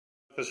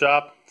the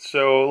shop.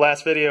 So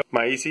last video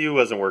my ECU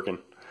wasn't working.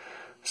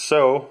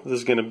 So this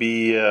is going to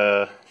be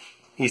a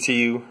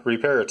ECU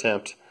repair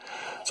attempt.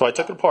 So I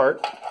took it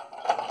apart.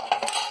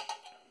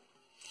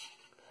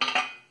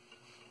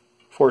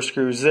 4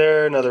 screws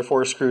there, another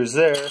 4 screws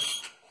there.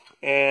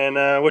 And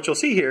what you'll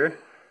see here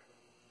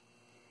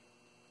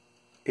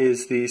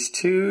is these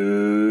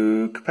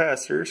 2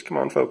 capacitors. Come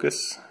on,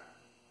 focus.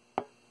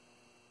 Oh,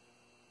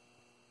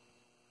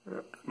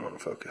 doesn't want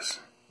to focus.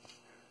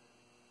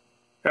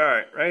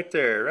 Alright, right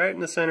there, right in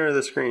the center of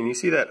the screen. You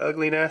see that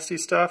ugly, nasty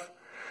stuff?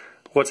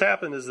 What's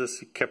happened is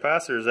this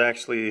capacitor is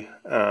actually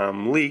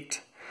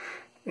leaked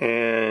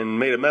and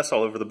made a mess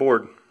all over the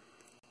board.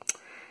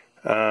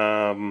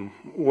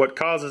 What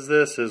causes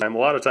this is a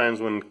lot of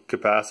times when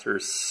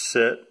capacitors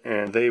sit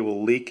and they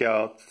will leak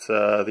out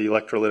the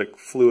electrolytic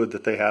fluid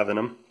that they have in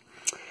them.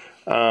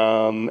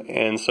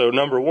 And so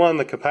number one,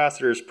 the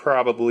capacitor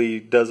probably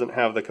doesn't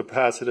have the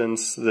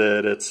capacitance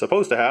that it's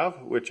supposed to have,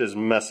 which is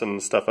messing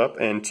stuff up.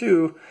 And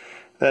two,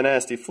 that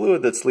nasty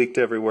fluid that's leaked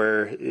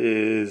everywhere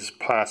is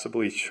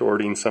possibly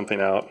shorting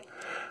something out.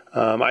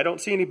 I don't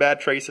see any bad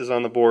traces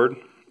on the board,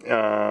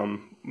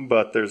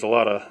 but there's a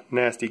lot of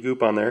nasty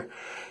goop on there.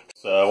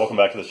 So, welcome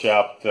back to the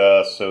shop.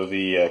 So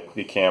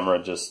the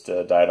camera just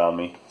died on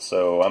me.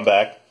 So I'm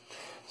back.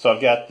 So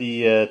I've got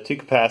the 2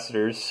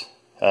 capacitors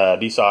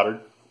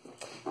desoldered.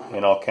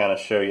 And I'll kind of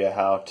show you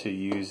how to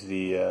use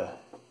the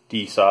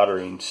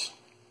desoldering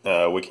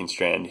wicking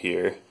strand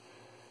here.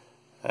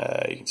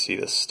 You can see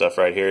this stuff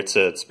right here.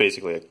 It's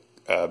basically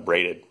a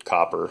braided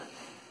copper.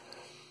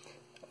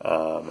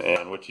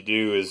 And what you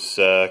do is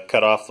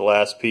cut off the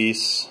last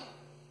piece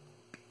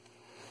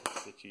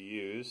that you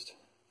used,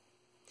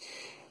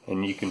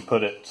 and you can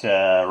put it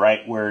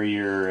right where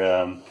you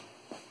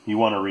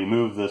want to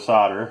remove the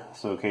solder.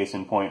 So case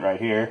in point right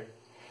here.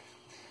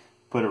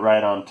 Put it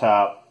right on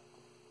top.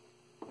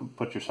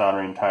 Put your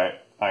soldering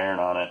iron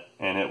on it,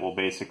 and it will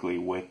basically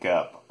wick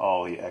up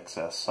all the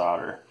excess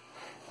solder.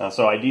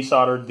 So I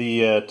desoldered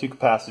the 2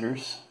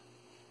 capacitors,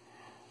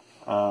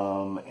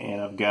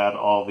 and I've got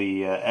all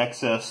the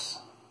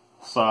excess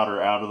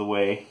solder out of the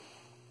way.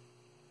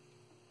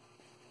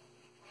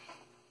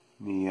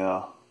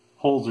 The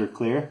holes are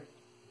clear.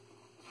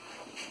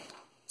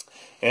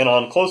 And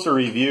on closer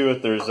review,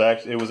 it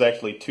was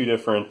actually 2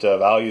 different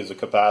values of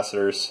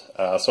capacitors.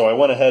 So I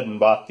went ahead and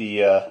bought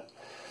the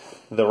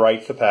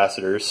right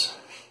capacitors.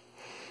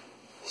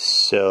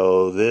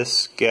 So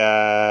this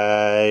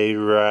guy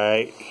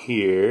right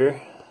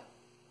here,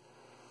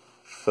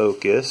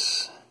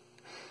 focus.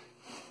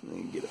 Let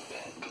me get a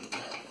pen.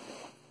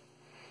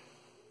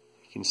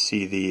 You can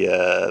see the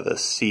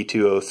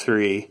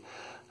C203.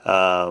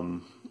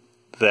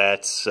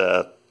 That's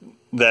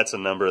a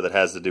number that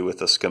has to do with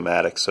the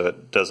schematic, so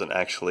it doesn't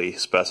actually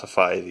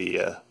specify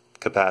the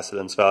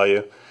capacitance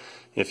value.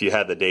 If you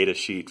had the data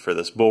sheet for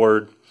this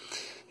board,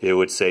 it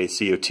would say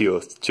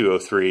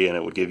CO203 and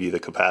it would give you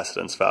the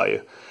capacitance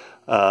value.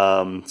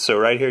 So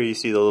right here you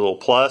see the little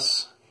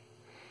plus.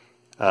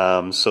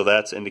 So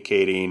that's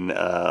indicating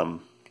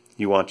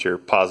you want your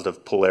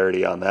positive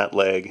polarity on that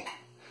leg,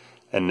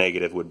 and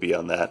negative would be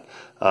on that.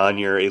 On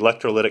your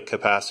electrolytic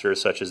capacitors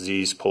such as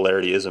these,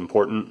 polarity is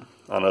important.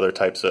 On other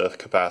types of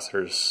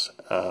capacitors,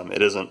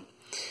 it isn't.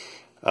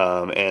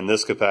 And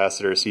this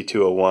capacitor,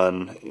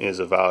 C201, is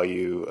a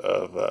value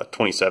of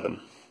 22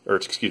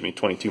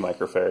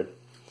 microfarad.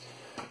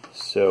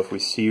 So if we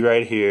see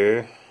right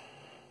here,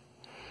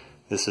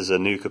 this is a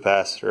new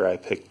capacitor I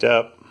picked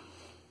up.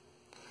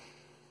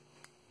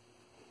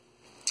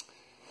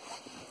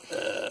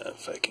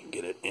 If I can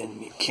get it in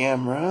the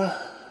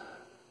camera.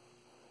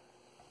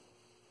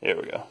 There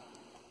we go.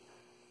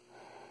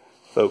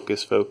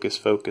 Focus, focus,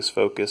 focus,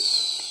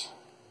 focus.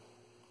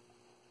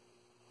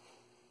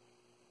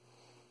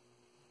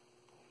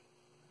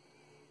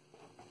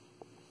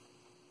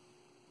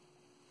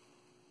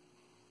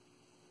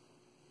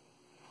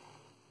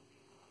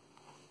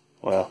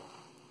 Well,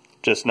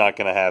 just not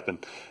going to happen.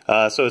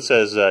 So it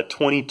says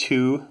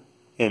 22,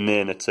 and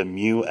then it's a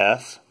mu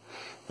F,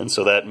 and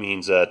so that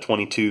means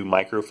 22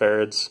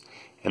 microfarads,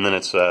 and then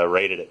it's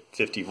rated at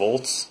 50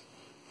 volts.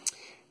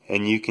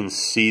 And you can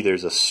see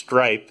there's a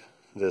stripe,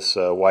 this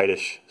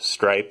whitish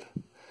stripe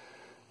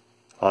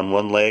on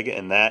one leg,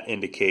 and that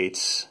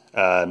indicates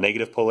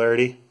negative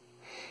polarity,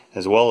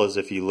 as well as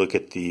if you look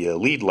at the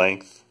lead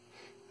length,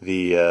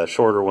 the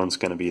shorter one's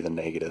going to be the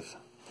negative.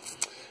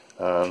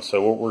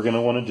 So what we're going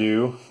to want to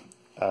do,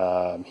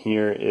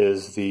 here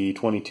is the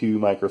 22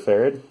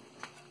 microfarad.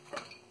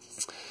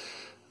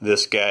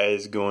 This guy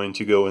is going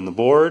to go in the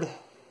board.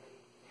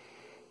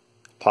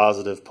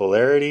 Positive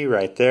polarity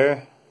right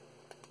there.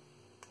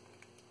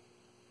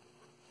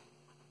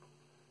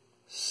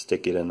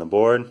 Stick it in the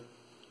board.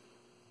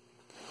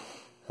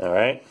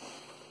 Alright.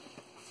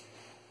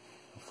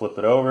 Flip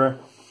it over.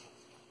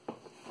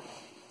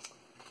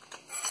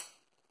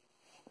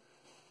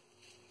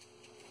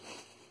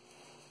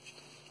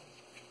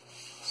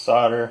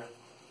 Solder.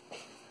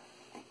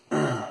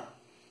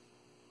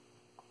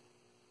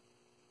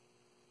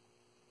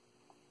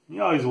 You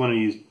know, always want to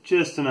use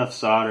just enough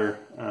solder.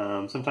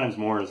 Sometimes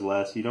more is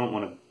less. You don't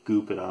want to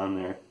goop it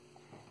on there.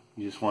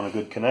 You just want a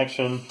good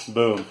connection.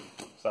 Boom,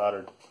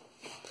 soldered.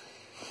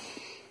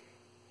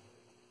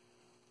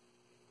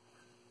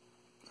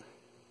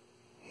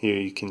 Here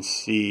you can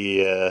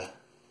see the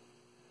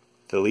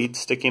leads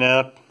sticking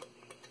out.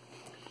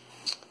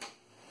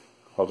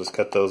 I'll just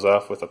cut those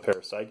off with a pair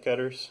of side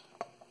cutters.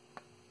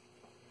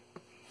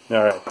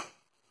 Alright,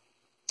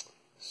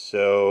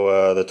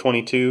 so the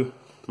 22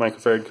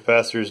 microfarad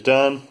capacitor is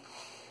done.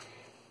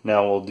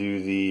 Now we'll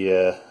do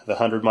the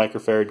 100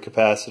 microfarad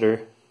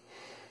capacitor.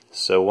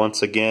 So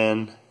once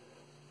again,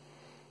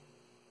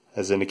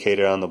 as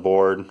indicated on the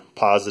board,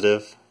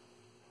 positive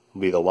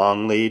will be the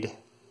long lead.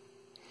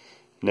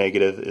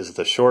 Negative is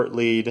the short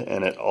lead,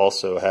 and it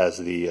also has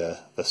the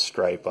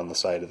stripe on the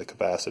side of the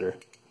capacitor.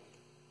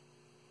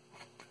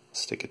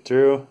 Stick it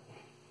through.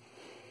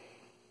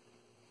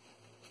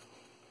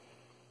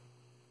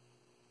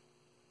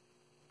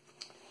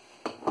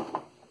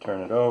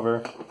 Turn it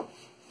over.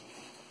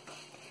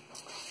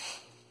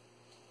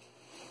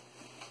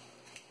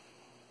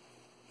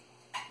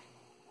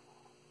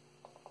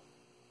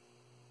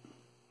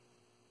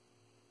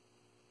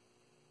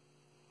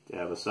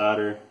 Dab of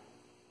solder.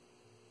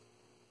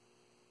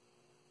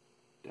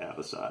 Dab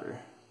of solder.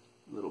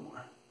 A little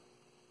more.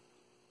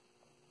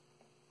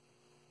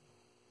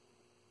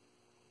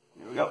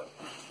 There we go.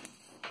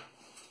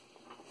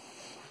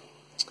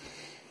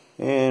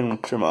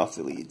 And trim off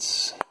the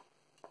leads.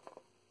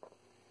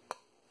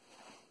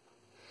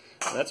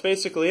 And that's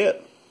basically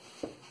it.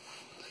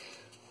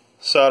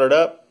 Soldered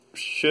up.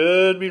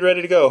 Should be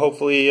ready to go.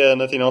 Hopefully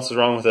nothing else is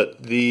wrong with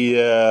it.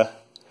 The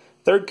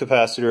third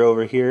capacitor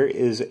over here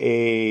is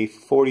a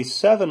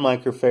 47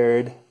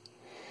 microfarad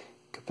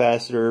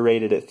capacitor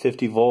rated at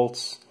 50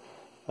 volts.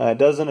 It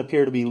doesn't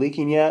appear to be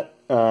leaking yet,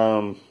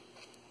 and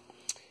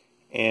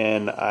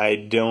I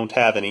don't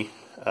have any.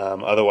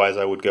 Otherwise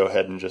I would go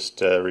ahead and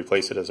just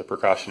replace it as a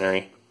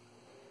precautionary.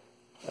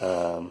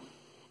 So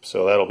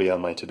that'll be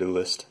on my to-do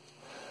list.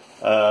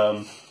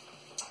 There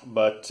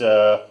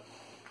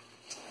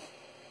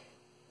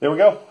we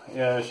go.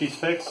 She's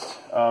fixed.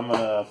 I'm going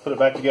to put it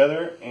back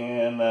together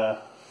and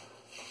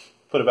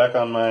put it back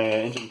on my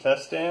engine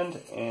test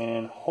stand,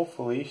 and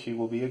hopefully she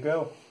will be a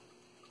go.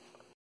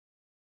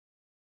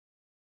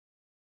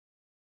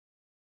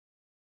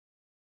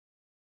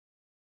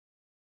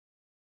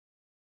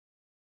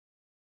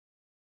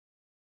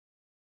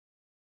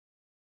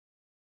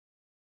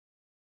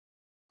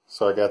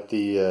 So I got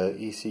the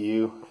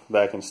ECU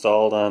back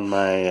installed on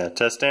my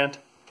test stand,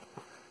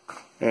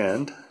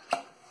 and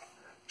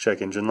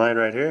check engine light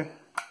right here.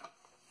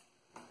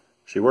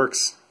 She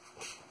works,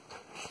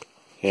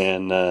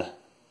 and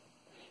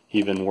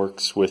even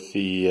works with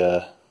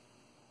the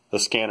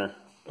scanner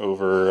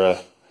over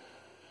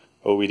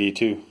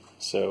OBD2.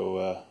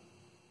 So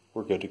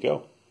we're good to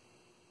go.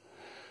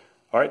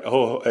 All right. I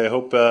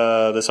hope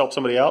this helps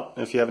somebody out.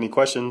 If you have any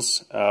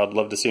questions, I'd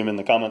love to see them in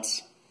the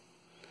comments.